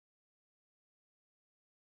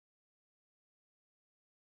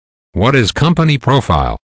What is company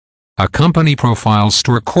profile? A company profile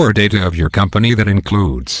stores core data of your company that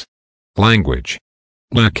includes language,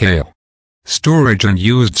 locale, storage and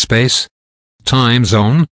used space, time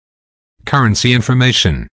zone, currency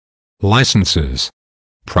information, licenses,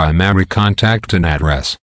 primary contact and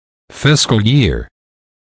address, fiscal year.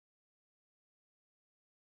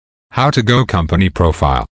 How to go company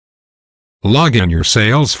profile. Log in your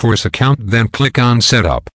Salesforce account, then click on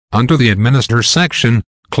Setup. Under the Administer section,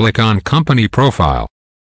 click on Company Profile.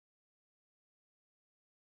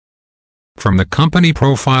 From the Company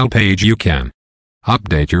Profile page you can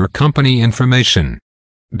update your company information,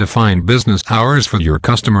 define business hours for your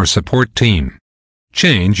customer support team,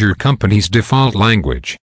 change your company's default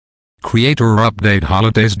language, create or update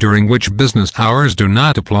holidays during which business hours do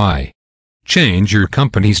not apply, change your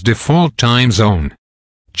company's default time zone,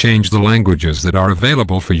 change the languages that are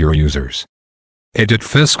available for your users, edit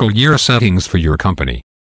fiscal year settings for your company.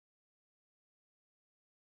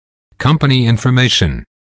 Company information.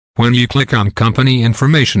 When you click on Company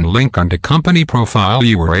Information link under Company Profile,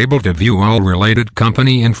 you are able to view all related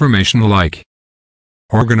company information like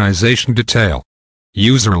organization detail,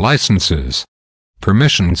 user licenses,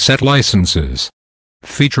 permission set licenses,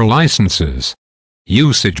 feature licenses,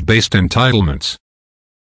 usage-based entitlements.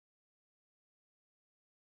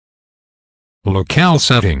 Locale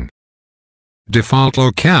setting. Default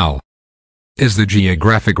locale is the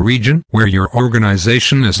geographic region where your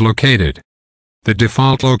organization is located. The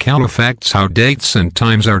default locale affects how dates and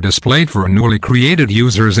times are displayed for newly created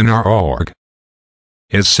users in our org.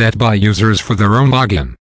 Is set by users for their own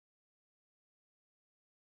login.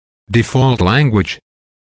 Default language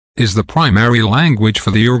is the primary language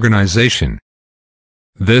for the organization.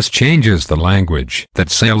 This changes the language that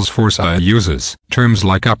Salesforce uses. Terms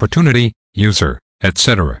like opportunity, user,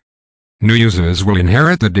 etc. New users will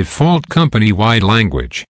inherit the default company-wide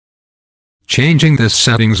language. Changing this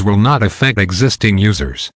settings will not affect existing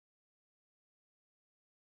users.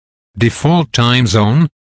 Default time zone.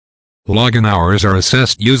 Login hours are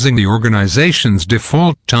assessed using the organization's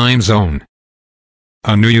default time zone.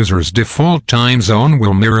 A new user's default time zone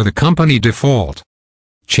will mirror the company default.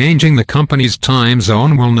 Changing the company's time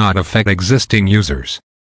zone will not affect existing users.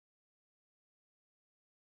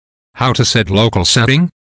 How to set local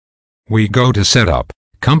setting? We go to Setup,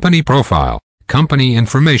 Company Profile, Company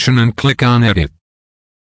Information and click on Edit.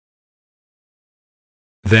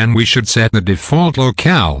 Then we should set the default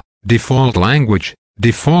locale, default language,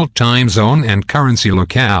 default time zone and currency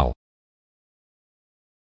locale.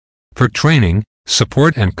 For training,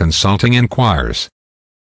 support and consulting inquiries,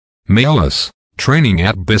 mail us,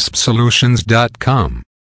 training@bispsolutions.com.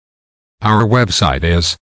 Our website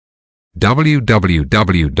is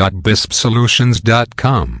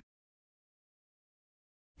www.bispsolutions.com.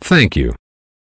 Thank you.